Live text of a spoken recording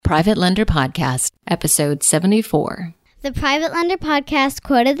Private Lender Podcast, Episode 74. The Private Lender Podcast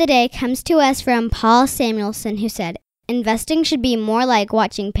quote of the day comes to us from Paul Samuelson, who said, "Investing should be more like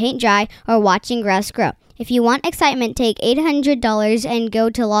watching paint dry or watching grass grow. If you want excitement, take $800 and go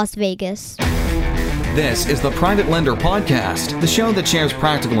to Las Vegas." This is the Private Lender Podcast, the show that shares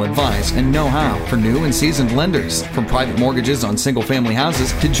practical advice and know-how for new and seasoned lenders, from private mortgages on single-family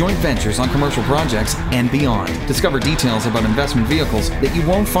houses to joint ventures on commercial projects and beyond. Discover details about investment vehicles that you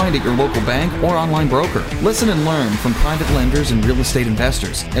won't find at your local bank or online broker. Listen and learn from private lenders and real estate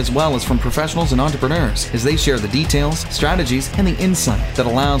investors, as well as from professionals and entrepreneurs, as they share the details, strategies, and the insight that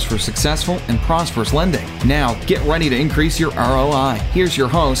allows for successful and prosperous lending. Now, get ready to increase your ROI. Here's your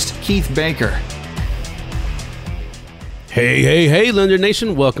host, Keith Baker. Hey, Lender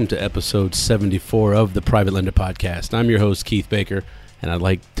Nation. Welcome to episode 74 of the Private Lender Podcast. I'm your host, Keith Baker, and I'd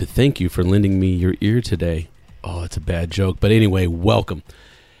like to thank you for lending me your ear today. Oh, it's a bad joke, but anyway, welcome.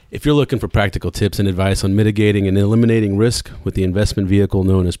 If you're looking for practical tips and advice on mitigating and eliminating risk with the investment vehicle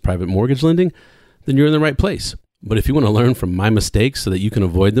known as private mortgage lending, then you're in the right place. But if you want to learn from my mistakes so that you can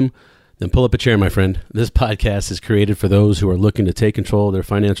avoid them, then pull up a chair, my friend. This podcast is created for those who are looking to take control of their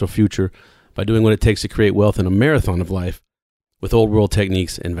financial future by doing what it takes to create wealth in a marathon of life with old world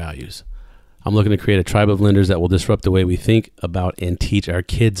techniques and values. I'm looking to create a tribe of lenders that will disrupt the way we think about and teach our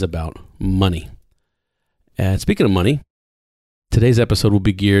kids about money. And speaking of money, today's episode will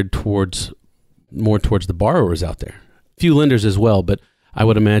be geared more towards the borrowers out there. A few lenders as well, but I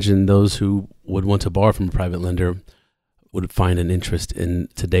would imagine those who would want to borrow from a private lender would find an interest in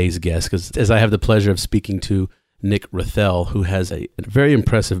today's guest, because as I have the pleasure of speaking to Nick Rethel, who has a very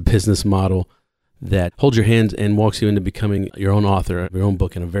impressive business model that holds your hand and walks you into becoming your own author of your own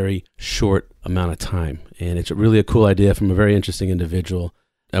book in a very short amount of time. And it's really a cool idea from a very interesting individual.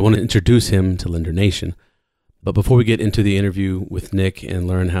 I want to introduce him to Lender Nation. But before we get into the interview with Nick and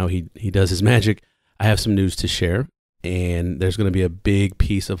learn how he does his magic, I have some news to share. And there's going to be a big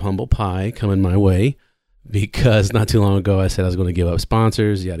piece of humble pie coming my way, because not too long ago I said I was going to give up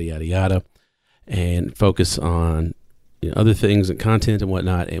sponsors, yada, yada, yada, and focus on other things and content and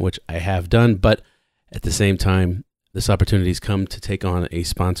whatnot, and which I have done. But at the same time, this opportunity's come to take on a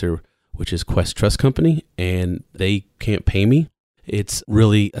sponsor, which is Quest Trust Company, and they can't pay me. It's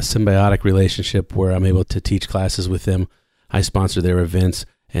really a symbiotic relationship where I'm able to teach classes with them. I sponsor their events,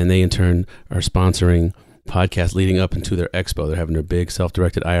 and they in turn are sponsoring podcasts leading up into their expo. They're having their big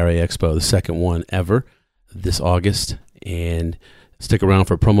self-directed IRA expo, the second one ever, this August. And stick around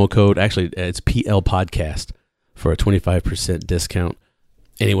for a promo code. Actually, it's PL Podcast for a 25% discount.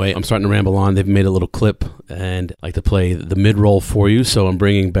 Anyway, I'm starting to ramble on. They've made a little clip, and I like to play the mid-roll for you. So I'm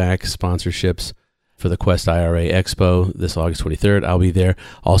bringing back sponsorships for the Quest IRA Expo this August 23rd. I'll be there.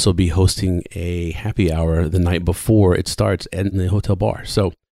 Also be hosting a happy hour the night before it starts in the hotel bar.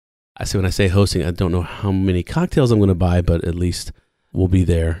 So when I say hosting, I don't know how many cocktails I'm going to buy, but at least we'll be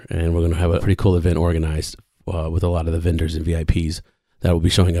there, and we're going to have a pretty cool event organized with a lot of the vendors and VIPs that will be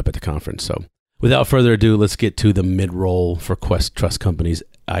showing up at the conference. So without further ado, let's get to the mid-roll for Quest Trust Company's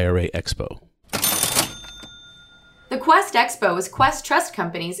IRA Expo. The Quest Expo is Quest Trust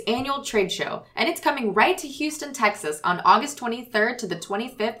Company's annual trade show, and it's coming right to Houston, Texas on August 23rd to the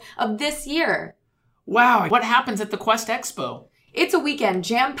 25th of this year. Wow, what happens at the Quest Expo? It's a weekend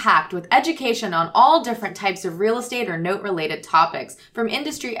jam-packed with education on all different types of real estate or note-related topics from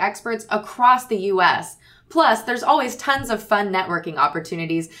industry experts across the U.S., Plus, there's always tons of fun networking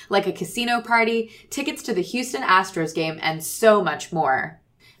opportunities like a casino party, tickets to the Houston Astros game, and so much more.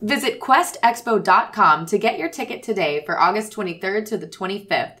 Visit questexpo.com to get your ticket today for August 23rd to the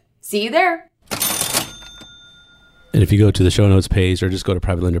 25th. See you there. And if you go to the show notes page or just go to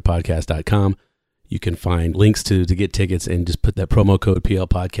privatelenderpodcast.com, you can find links to get tickets and just put that promo code PL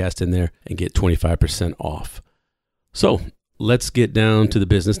Podcast in there and get 25% off. So let's get down to the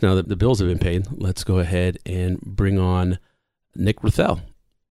business. Now that the bills have been paid, let's go ahead and bring on Nick Rethel.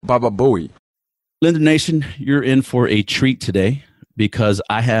 Baba Booey. Lender Nation, you're in for a treat today because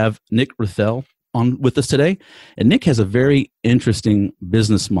I have Nick Rethel on with us today. And Nick has a very interesting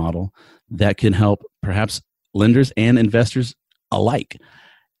business model that can help perhaps lenders and investors alike.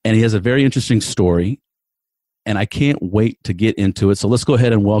 And he has a very interesting story, and I can't wait to get into it. So let's go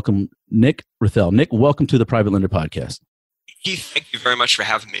ahead and welcome Nick Rethel. Nick, welcome to the Private Lender Podcast. Keith, thank you very much for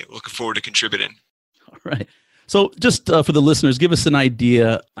having me. Looking forward to contributing. All right. So just for the listeners, give us an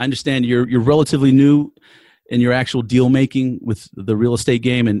idea. I understand you're relatively new in your actual deal making with the real estate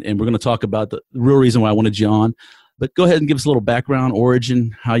game, and we're going to talk about the real reason why I wanted you on. But go ahead and give us a little background,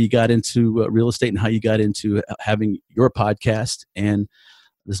 origin, how you got into real estate and how you got into having your podcast and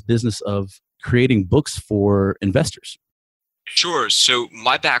this business of creating books for investors. Sure. So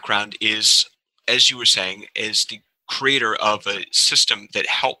my background is, as you were saying, is the creator of a system that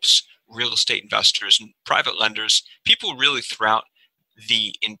helps real estate investors and private lenders, people really throughout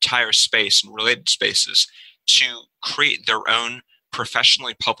the entire space and related spaces, to create their own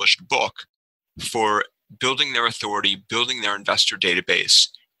professionally published book for building their authority, building their investor database,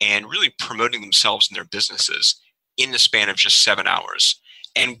 and really promoting themselves and their businesses in the span of just 7 hours.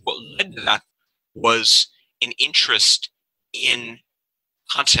 And what led to that was an interest in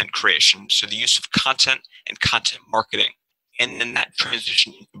content creation, so the use of content and content marketing. And then that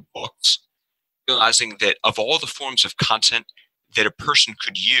transitioned into books, realizing that of all the forms of content that a person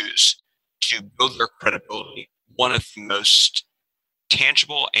could use to build their credibility, one of the most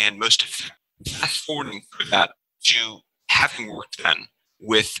tangible and most effective, fast forwarding through that to having worked then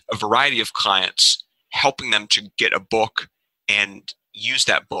with a variety of clients, helping them to get a book and use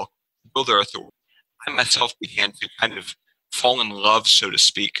that book, build their authority. I myself began to kind of fall in love, so to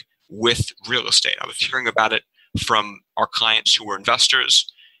speak, with real estate. I was hearing about it from our clients who were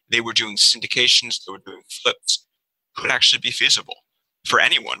investors. They were doing syndications, they were doing flips. Could actually be feasible for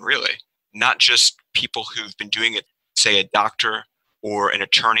anyone, really, not just people who've been doing it, say a doctor or an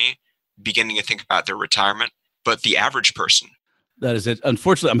attorney beginning to think about their retirement, but the average person. That is it.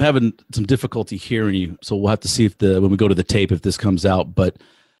 Unfortunately, I'm having some difficulty hearing you, so we'll have to see if when we go to the tape, if this comes out.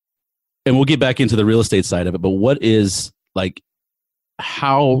 And we'll get back into the real estate side of it. But what is, like,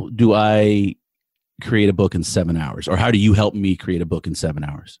 how do I create a book in 7 hours, or how do you help me create a book in 7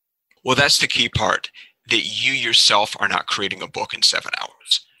 hours? Well, that's the key part, that you yourself are not creating a book in 7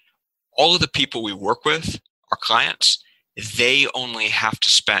 hours. All of the people we work with, our clients, they only have to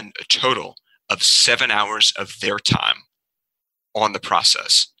spend a total of 7 hours of their time on the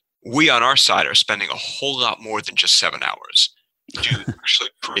process. We on our side are spending a whole lot more than just 7 hours to actually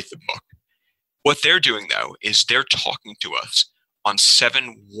create the book. What they're doing, though, is they're talking to us on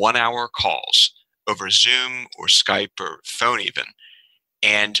 7 one-hour calls over Zoom or Skype or phone even.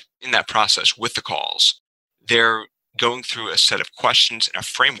 And in that process with the calls, they're going through a set of questions and a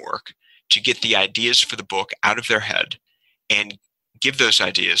framework to get the ideas for the book out of their head and give those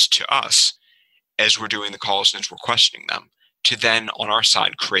ideas to us as we're doing the calls and as we're questioning them, to then on our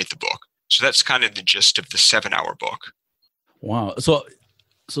side create the book. So that's kind of the gist of the 7 hour book. Wow. So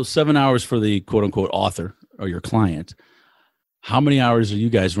 7 hours for the quote unquote author or your client. How many hours are you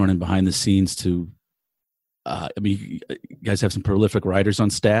guys running behind the scenes to, you guys have some prolific writers on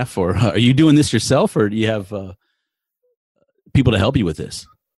staff, or are you doing this yourself, or do you have people to help you with this?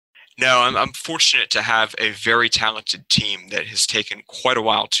 No, I'm fortunate to have a very talented team that has taken quite a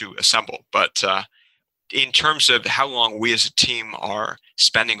while to assemble. But in terms of how long we as a team are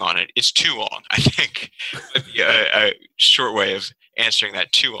spending on it, it's too long, I think. a short way of answering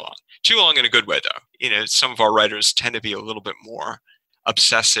that, too long. Too long in a good way, though. Some of our writers tend to be a little bit more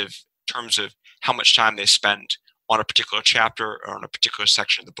obsessive in terms of how much time they spend on a particular chapter or on a particular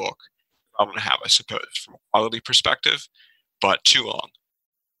section of the book. I'm going to have, I suppose, from a quality perspective, but too long.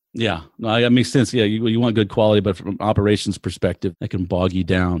 Yeah, no, that makes sense. Yeah, you want good quality, but from an operations perspective, that can bog you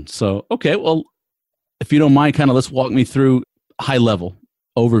down. So, okay, well, if you don't mind, kind of let's walk me through high level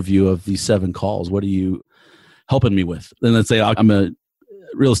overview of these 7 calls. What are you helping me with? Then let's say I'm a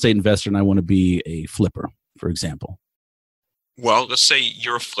real estate investor and I want to be a flipper, for example. Well, let's say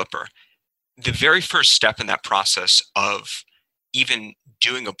you're a flipper. The very first step in that process of even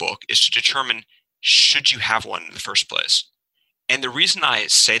doing a book is to determine, should you have one in the first place? And the reason I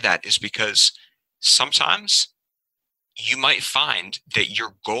say that is because sometimes you might find that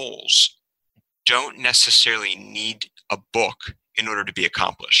your goals don't necessarily need a book in order to be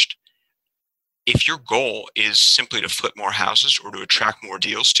accomplished. If your goal is simply to flip more houses or to attract more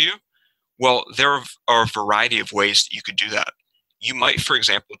deals to you, well, there are a variety of ways that you could do that. You might, for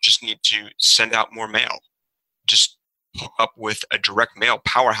example, just need to send out more mail. Just hook up with a direct mail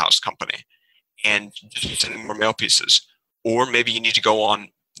powerhouse company and just send more mail pieces. Or maybe you need to go on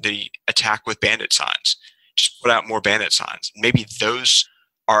the attack with bandit signs. Just put out more bandit signs. Maybe those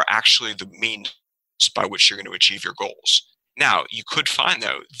are actually the means by which you're going to achieve your goals. Now, you could find,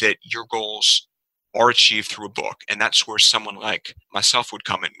 though, that your goals are achieved through a book, and that's where someone like myself would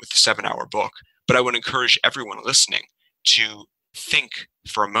come in with the 7 hour book. But I would encourage everyone listening to think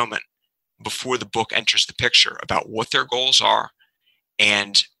for a moment before the book enters the picture about what their goals are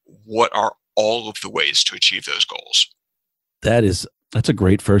and what are all of the ways to achieve those goals. That's a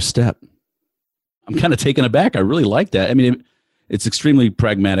great first step. I'm kind of taken aback. I really like that. I mean, it's extremely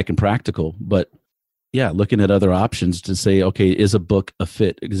pragmatic and practical, but yeah, looking at other options to say, okay, is a book a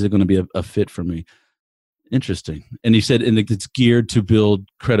fit? Is it going to be a fit for me? Interesting. And you said it's geared to build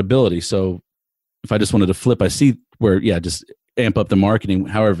credibility. So if I just wanted to flip, I see where, yeah, just amp up the marketing.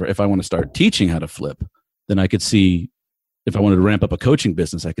 However, if I want to start teaching how to flip, then I could see if I wanted to ramp up a coaching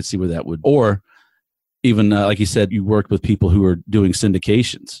business, I could see where that would, or even like you said, you worked with people who are doing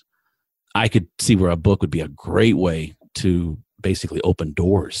syndications. I could see where a book would be a great way to basically open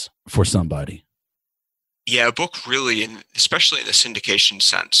doors for somebody. Yeah, a book really, and especially in the syndication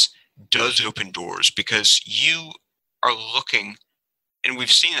sense, does open doors because you are looking, and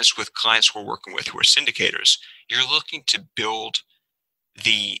we've seen this with clients we're working with who are syndicators, you're looking to build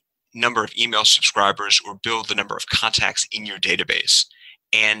the number of email subscribers or build the number of contacts in your database.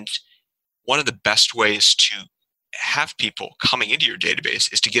 And one of the best ways to have people coming into your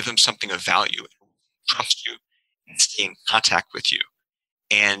database is to give them something of value, trust you, and stay in contact with you.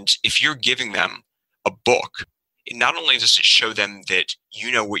 And if you're giving them a book, not only does it show them that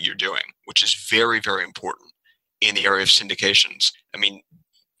you know what you're doing, which is very, very important in the area of syndications. I mean,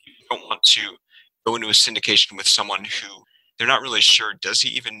 you don't want to go into a syndication with someone who they're not really sure, does he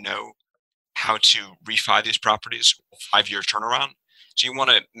even know how to refi these properties, 5-year turnaround? So you want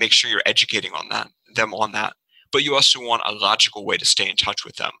to make sure you're educating them on that. But you also want a logical way to stay in touch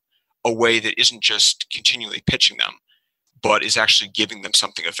with them, a way that isn't just continually pitching them, but is actually giving them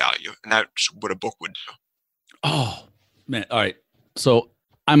something of value. And that's what a book would do. Oh, man. All right. So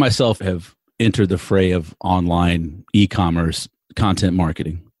I myself have entered the fray of online e-commerce content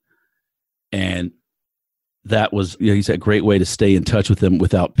marketing. And that was, he said, a great way to stay in touch with them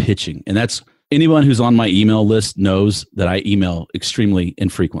without pitching. And that's anyone who's on my email list knows that I email extremely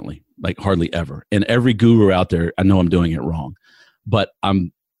infrequently, like hardly ever. And every guru out there, I know I'm doing it wrong, but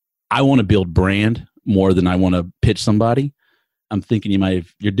I want to build brand more than I want to pitch somebody. I'm thinking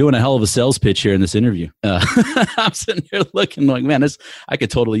you're doing a hell of a sales pitch here in this interview. I'm sitting here looking like, man, I could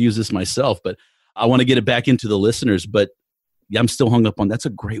totally use this myself, but I want to get it back into the listeners. But I'm still hung up on that's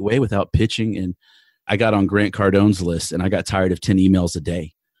a great way without pitching. And I got on Grant Cardone's list and I got tired of 10 emails a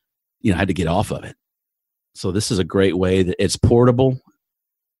day. I had to get off of it. So this is a great way that it's portable.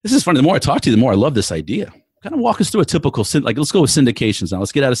 This is funny. The more I talk to you, the more I love this idea. Kind of walk us through a typical, let's go with syndications now.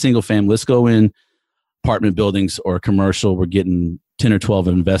 Let's get out of single family. Let's go in apartment buildings or commercial. We're getting 10 or 12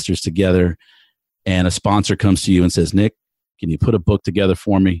 investors together and a sponsor comes to you and says, Nick, can you put a book together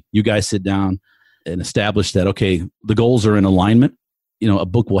for me? You guys sit down and establish that, okay, the goals are in alignment. A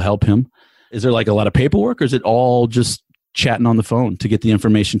book will help him. Is there like a lot of paperwork or is it all just chatting on the phone to get the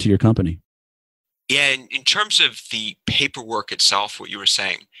information to your company? Yeah, in terms of the paperwork itself, what you were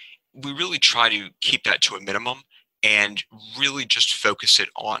saying, we really try to keep that to a minimum and really just focus it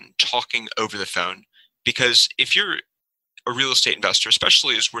on talking over the phone. Because if you're a real estate investor,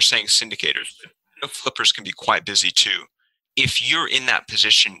 especially as we're saying syndicators, flippers can be quite busy too. If you're in that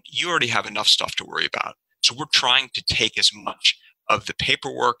position, you already have enough stuff to worry about. So we're trying to take as much of the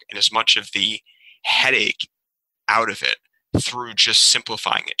paperwork and as much of the headache out of it through just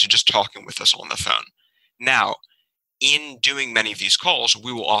simplifying it to just talking with us on the phone. Now, in doing many of these calls,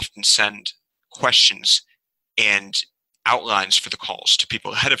 we will often send questions and outlines for the calls to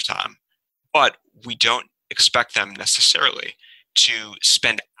people ahead of time, but we don't expect them necessarily to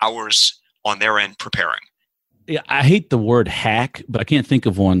spend hours on their end preparing. Yeah, I hate the word hack, but I can't think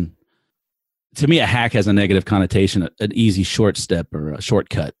of one. To me, a hack has a negative connotation, an easy short step or a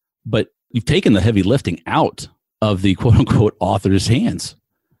shortcut. But you've taken the heavy lifting out of the quote-unquote author's hands.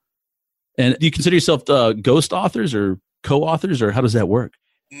 And do you consider yourself ghost authors or co-authors, or how does that work?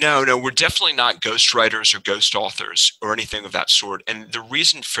 No, we're definitely not ghost writers or ghost authors or anything of that sort. And the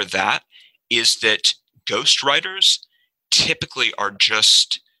reason for that is that ghost writers typically are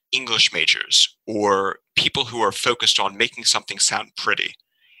just English majors or people who are focused on making something sound pretty.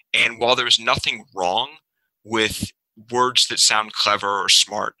 And while there's nothing wrong with words that sound clever or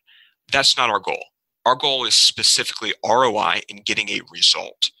smart, that's not our goal. Our goal is specifically ROI in getting a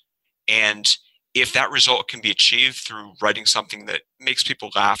result. And if that result can be achieved through writing something that makes people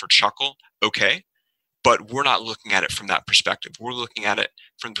laugh or chuckle, okay. But we're not looking at it from that perspective. We're looking at it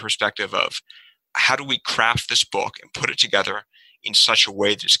from the perspective of how do we craft this book and put it together in such a way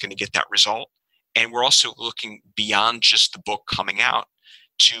that it's going to get that result. And we're also looking beyond just the book coming out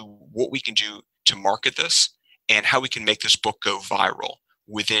to what we can do to market this and how we can make this book go viral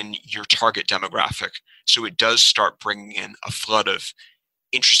within your target demographic. So it does start bringing in a flood of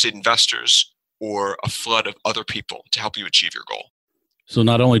interested investors or a flood of other people to help you achieve your goal. So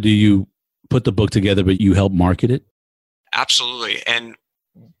not only do you put the book together, but you help market it? Absolutely. And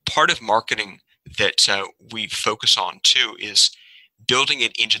part of marketing that we focus on too is building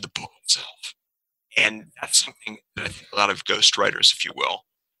it into the book itself. And that's something that I think a lot of ghostwriters, if you will,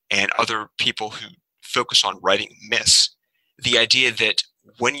 and other people who focus on writing miss. The idea that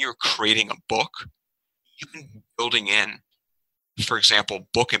when you're creating a book, you can be building in for example,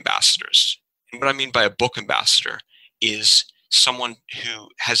 book ambassadors. And what I mean by a book ambassador is someone who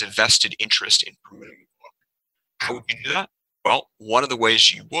has a vested interest in promoting the book. How would you do that? Well, one of the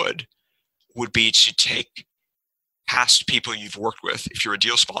ways you would be to take past people you've worked with, if you're a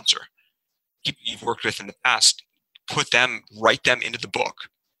deal sponsor, people you've worked with in the past, write them into the book,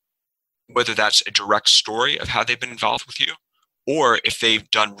 whether that's a direct story of how they've been involved with you, or if they've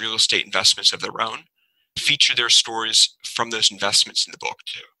done real estate investments of their own, feature their stories from those investments in the book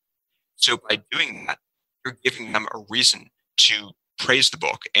too. So by doing that, you're giving them a reason to praise the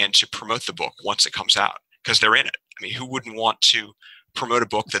book and to promote the book once it comes out, because they're in it. I mean, who wouldn't want to promote a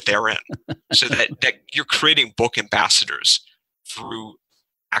book that they're in? So that you're creating book ambassadors through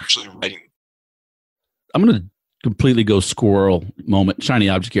actually writing. I'm going to completely go squirrel moment, shiny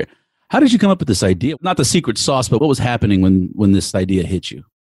object here. How did you come up with this idea? Not the secret sauce, but what was happening when this idea hit you?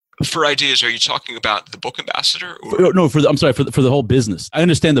 For ideas, are you talking about the book ambassador? Or? No, for the whole business. I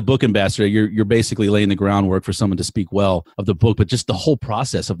understand the book ambassador. You're basically laying the groundwork for someone to speak well of the book, but just the whole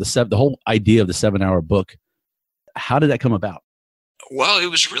process of the whole idea of the 7-hour book. How did that come about? Well, it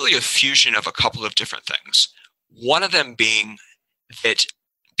was really a fusion of a couple of different things. One of them being that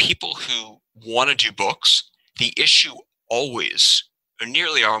people who want to do books, the issue always, or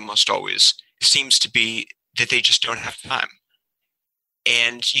nearly almost always, seems to be that they just don't have time.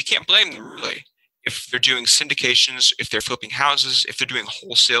 And you can't blame them, really. If they're doing syndications, if they're flipping houses, if they're doing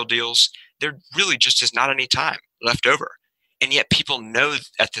wholesale deals, there really just is not any time left over. And yet people know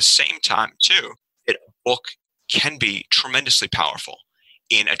at the same time, too, that a book can be tremendously powerful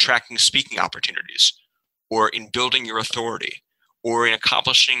in attracting speaking opportunities, or in building your authority, or in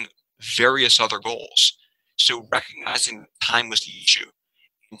accomplishing various other goals. So recognizing time was the issue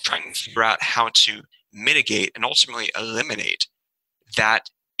and trying to figure out how to mitigate and ultimately eliminate that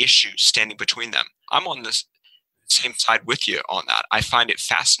issue standing between them. I'm on the same side with you on that. I find it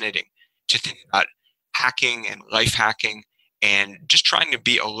fascinating to think about hacking and life hacking and just trying to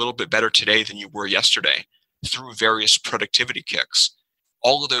be a little bit better today than you were yesterday through various productivity kicks.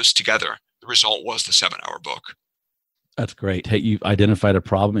 All of those together, the result was the 7-hour book. That's great. Hey, you've identified a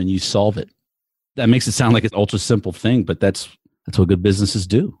problem and you solve it. That makes it sound like an ultra simple thing, but that's what good businesses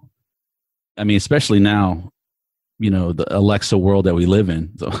do. I mean, especially now, the Alexa world that we live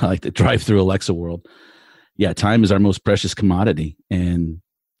in, so I like the drive-through Alexa world. Yeah, time is our most precious commodity. And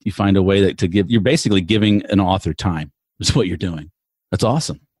you find a way you're basically giving an author time is what you're doing. That's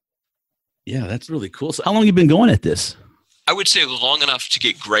awesome. Yeah, that's really cool. So how long have you been going at this? I would say long enough to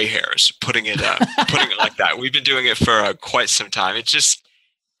get gray hairs, putting it like that. We've been doing it for quite some time. It just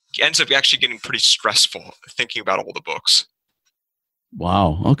ends up actually getting pretty stressful thinking about all the books.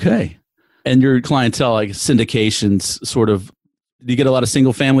 Wow. Okay. And your clientele, like syndications, sort of, do you get a lot of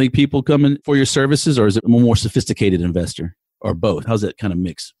single family people coming for your services, or is it a more sophisticated investor, or both? How's that kind of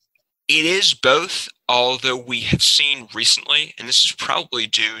mix? It is both, although we have seen recently, and this is probably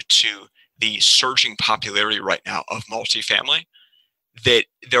due to the surging popularity right now of multifamily, that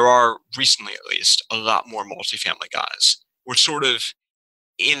there are recently at least a lot more multifamily guys. We're sort of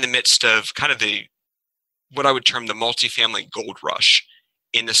in the midst of kind of what I would term the multifamily gold rush,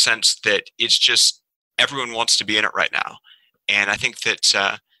 in the sense that it's just everyone wants to be in it right now. And I think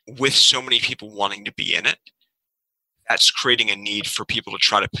that with so many people wanting to be in it, that's creating a need for people to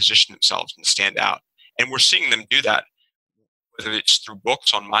try to position themselves and stand out. And we're seeing them do that, whether it's through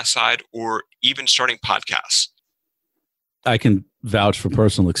books on my side or even starting podcasts. I can vouch from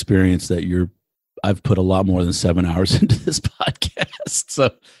personal experience that I've put a lot more than 7 hours into this podcast.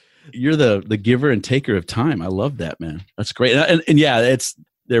 So you're the giver and taker of time. I love that, man. That's great. And yeah,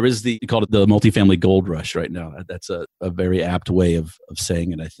 you call it the multifamily gold rush right now. That's a very apt way of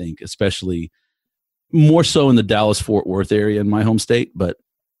saying it, I think, especially more so in the Dallas-Fort Worth area in my home state, but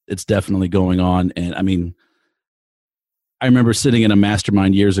it's definitely going on. And I mean, I remember sitting in a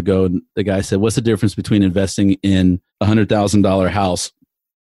mastermind years ago, and the guy said, what's the difference between investing in a $100,000 house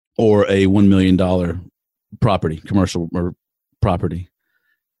or a $1 million property, commercial or property?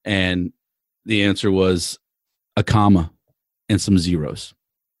 And the answer was a comma and some zeros.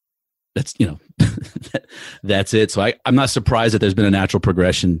 That's, that's it. So I'm not surprised that there's been a natural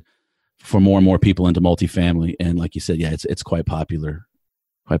progression for more and more people into multifamily. And like you said, yeah, it's quite popular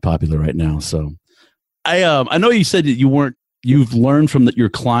right now. So I know you said that you've learned from your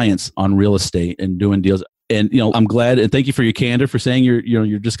clients on real estate and doing deals. And, I'm glad, and thank you for your candor for saying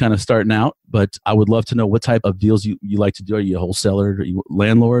you're just kind of starting out, but I would love to know what type of deals you like to do. Are you a wholesaler? Are you a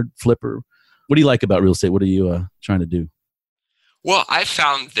landlord, flipper? What do you like about real estate? What are you trying to do? Well, I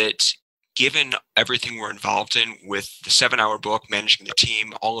found that given everything we're involved in with the 7-hour book, managing the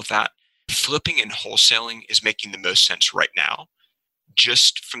team, all of that, flipping and wholesaling is making the most sense right now.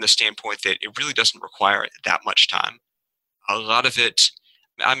 just from the standpoint that it really doesn't require that much time. A lot of it,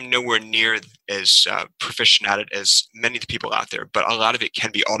 I'm nowhere near as proficient at it as many of the people out there, but a lot of it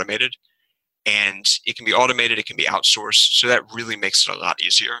can be automated. And it can be automated, it can be outsourced. So that really makes it a lot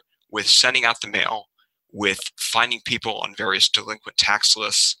easier with sending out the mail, with finding people on various delinquent tax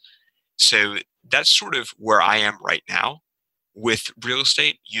lists. So that's sort of where I am right now with real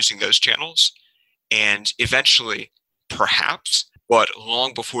estate, using those channels. And eventually, perhaps, but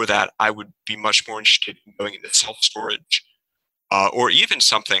long before that, I would be much more interested in going into self-storage or even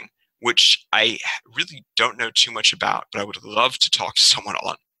something which I really don't know too much about, but I would love to talk to someone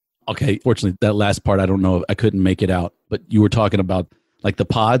on. Okay. Fortunately, that last part, I don't know. I couldn't make it out, but you were talking about like the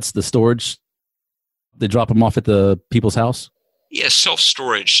pods, the storage. They drop them off at the people's house? Yeah,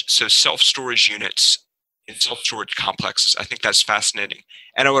 self-storage. So self-storage units in self-storage complexes. I think that's fascinating.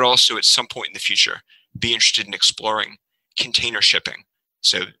 And I would also, at some point in the future, be interested in exploring container shipping.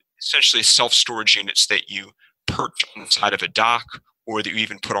 So essentially self-storage units that you perch on the side of a dock or that you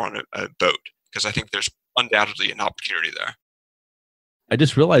even put on a boat, because I think there's undoubtedly an opportunity there. I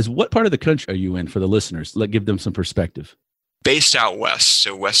just realized, what part of the country are you in for the listeners? Let give them some perspective. Based out west,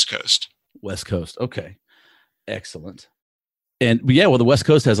 so West Coast. West Coast. Okay. Excellent. And yeah, well, the West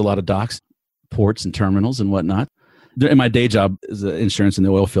Coast has a lot of docks, ports and terminals and whatnot. In my day job as insurance in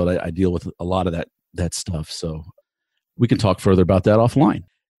the oil field, I deal with a lot of that stuff. So we can talk further about that offline.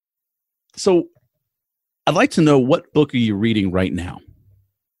 So I'd like to know, what book are you reading right now?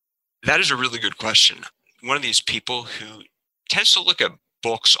 That is a really good question. One of these people who tends to look at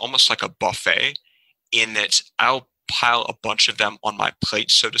books almost like a buffet, in that I'll pile a bunch of them on my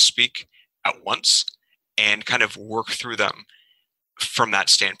plate, so to speak, at once and kind of work through them from that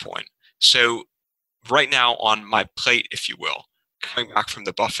standpoint. So right now on my plate, if you will, coming back from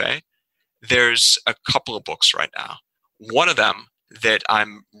the buffet, there's a couple of books right now. One of them that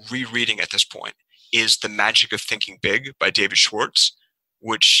I'm rereading at this point is The Magic of Thinking Big by David Schwartz,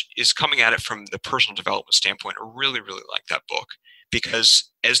 which is coming at it from the personal development standpoint. I really, really like that book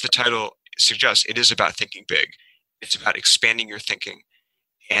because, as the title suggests, it is about thinking big. It's about expanding your thinking,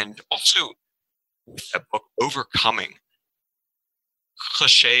 and also with that book, overcoming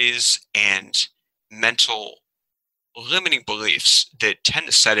cliches and mental limiting beliefs that tend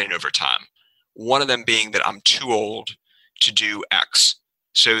to set in over time. One of them being that I'm too old to do X.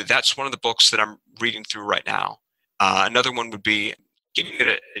 So that's one of the books that I'm reading through right now. Another one would be Giving It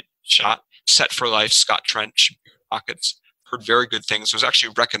a Shot, Set for Life, Scott Trench, Pockets. Heard very good things. It was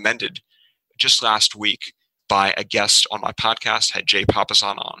actually recommended just last week by a guest on my podcast, had Jay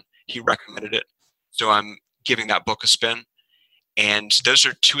Papasan on. He recommended it. So I'm giving that book a spin. And those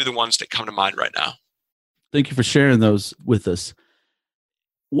are two of the ones that come to mind right now. Thank you for sharing those with us.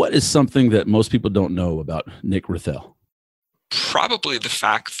 What is something that most people don't know about Nick Rethel? Probably the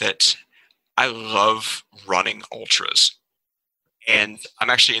fact that I love running ultras. And I'm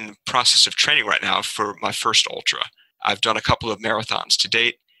actually in the process of training right now for my first ultra. I've done a couple of marathons to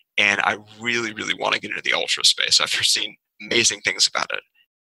date, and I really, really want to get into the ultra space. I've seen amazing things about it.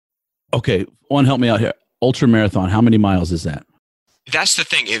 Okay, one, help me out here. Ultra marathon, how many miles is that? That's the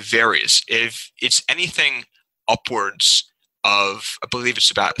thing. It varies. If it's anything upwards of, I believe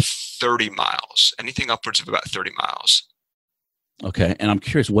it's about 30 miles, anything upwards of about 30 miles. Okay, and I'm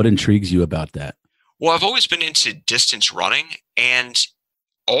curious, what intrigues you about that? Well, I've always been into distance running, and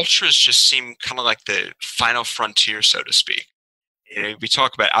ultras just seem kind of like the final frontier, so to speak. You know, we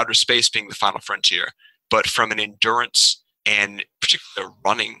talk about outer space being the final frontier, but from an endurance and particularly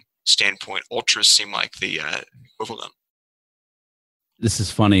running standpoint, ultras seem like the equivalent. This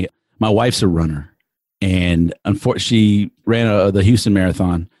is funny. My wife's a runner, and she ran the Houston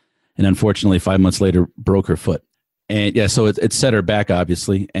Marathon, and unfortunately 5 months later broke her foot. And yeah, so it set her back,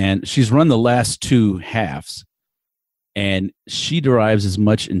 obviously. And she's run the last two halves, and she derives as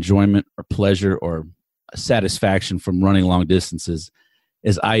much enjoyment or pleasure or satisfaction from running long distances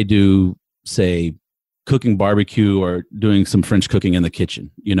as I do, say, cooking barbecue or doing some French cooking in the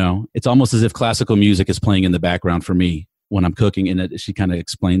kitchen. You know, it's almost as if classical music is playing in the background for me when I'm cooking. And she kind of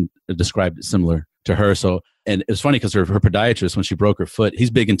described it similar to her. So, and it was funny because her podiatrist, when she broke her foot,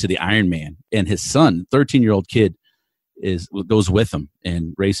 he's big into the Ironman, and his son, 13-year-old kid, goes with him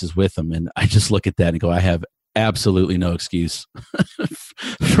and races with him. And I just look at that and go, I have absolutely no excuse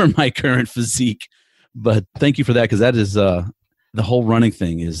for my current physique. But thank you for that, because that is the whole running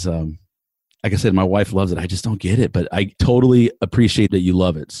thing is, like I said, my wife loves it. I just don't get it, but I totally appreciate that you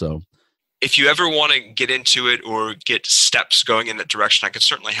love it. So if you ever want to get into it or get steps going in that direction, I can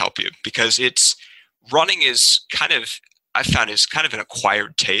certainly help you, because running is I found is kind of an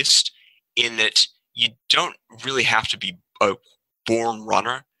acquired taste, in that you don't really have to be a born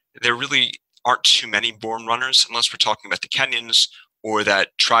runner. There really aren't too many born runners, unless we're talking about the Kenyans or that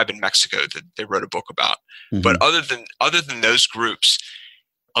tribe in Mexico that they wrote a book about. Mm-hmm. But other than those groups,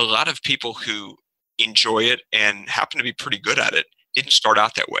 a lot of people who enjoy it and happen to be pretty good at it didn't start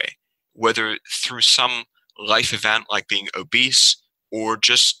out that way, whether through some life event like being obese or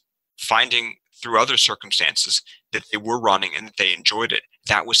just finding through other circumstances that they were running and that they enjoyed it.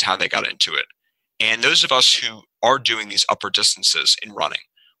 That was how they got into it. And those of us who are doing these upper distances in running,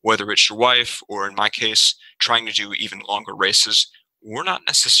 whether it's your wife or in my case, trying to do even longer races, we're not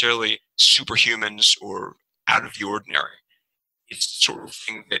necessarily superhumans or out of the ordinary. It's the sort of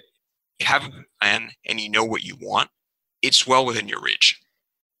thing that you have a good plan and you know what you want. It's well within your reach.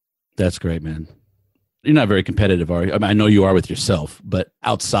 That's great, man. You're not very competitive, are you? I mean, I know you are with yourself, but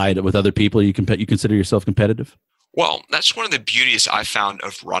outside with other people, you consider yourself competitive? Well, that's one of the beauties I found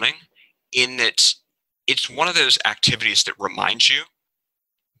of running, in that it's one of those activities that reminds you,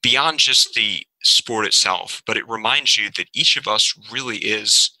 beyond just the sport itself, but it reminds you that each of us really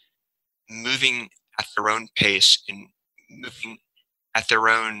is moving at their own pace and moving at their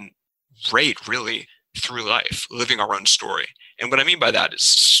own rate, really, through life, living our own story. And what I mean by that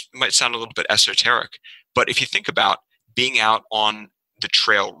is, it might sound a little bit esoteric, but if you think about being out on the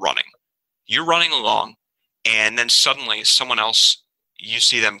trail running, you're running along and then suddenly someone else, you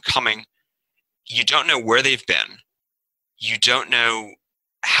see them coming, you don't know where they've been, you don't know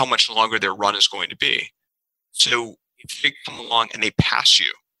how much longer their run is going to be. So if they come along and they pass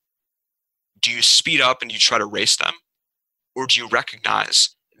you, do you speed up and you try to race them? Or do you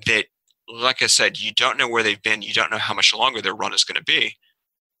recognize that, like I said, you don't know where they've been, you don't know how much longer their run is going to be?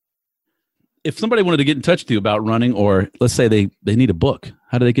 If somebody wanted to get in touch with you about running, or let's say they need a book,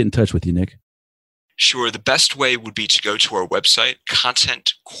 how do they get in touch with you, Nick? Sure. The best way would be to go to our website,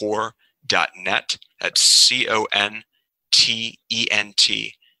 contentcorps.net. That's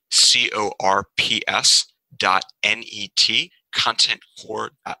CONTENTCORPS.NET,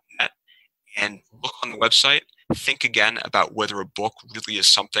 contentcorps.net. And look on the website, think again about whether a book really is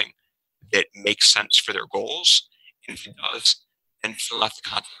something that makes sense for their goals. And if it does, then fill out the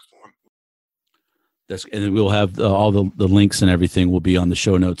contact form. And we'll have all the links and everything will be on the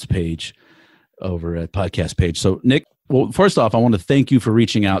show notes page over at podcast page. So Nick, well, first off, I want to thank you for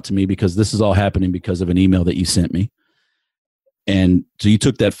reaching out to me, because this is all happening because of an email that you sent me. And so you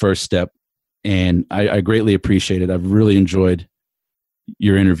took that first step, and I greatly appreciate it. I've really enjoyed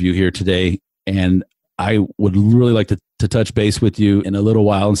your interview here today. And I would really like to touch base with you in a little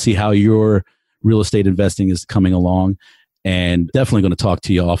while and see how your real estate investing is coming along. And definitely going to talk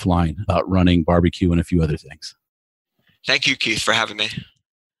to you offline about running, barbecue, and a few other things. Thank you, Keith, for having me.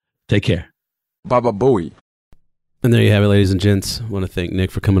 Take care. Baba Booey. And there you have it, ladies and gents. I want to thank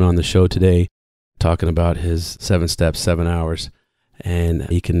Nick for coming on the show today, talking about his 7 steps, 7 hours. And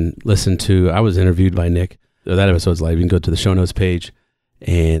you can listen to, I was interviewed by Nick. That episode's live. You can go to the show notes page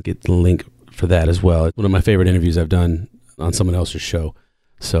and get the link for that as well. One of my favorite interviews I've done on someone else's show.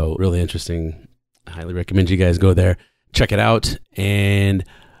 So really interesting. I highly recommend you guys go there, check it out. And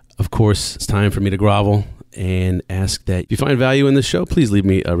of course, it's time for me to grovel and ask that if you find value in this show, please leave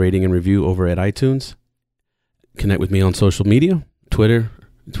me a rating and review over at iTunes. Connect with me on social media, Twitter.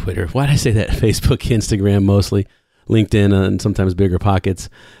 Why did I say that? Facebook, Instagram mostly, LinkedIn, and sometimes Bigger Pockets.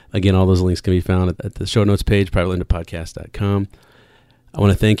 Again, all those links can be found at the show notes page, privatelenderpodcast.com. I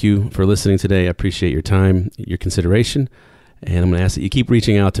want to thank you for listening today. I appreciate your time, your consideration, and I'm going to ask that you keep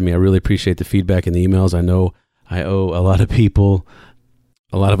reaching out to me. I really appreciate the feedback and the emails. I know I owe a lot of people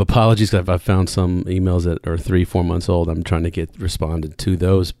a lot of apologies. I've found some emails that are 3-4 months old. I'm trying to get responded to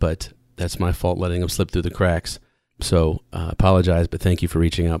those, but that's my fault letting them slip through the cracks. So apologize, but thank you for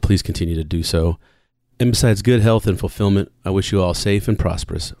reaching out. Please continue to do so. And besides good health and fulfillment, I wish you all safe and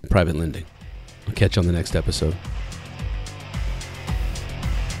prosperous private lending. I'll catch you on the next episode.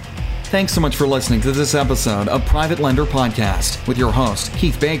 Thanks so much for listening to this episode of Private Lender Podcast with your host,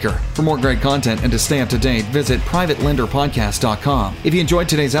 Keith Baker. For more great content and to stay up to date, visit privatelenderpodcast.com. If you enjoyed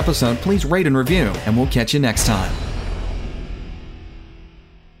today's episode, please rate and review, and we'll catch you next time.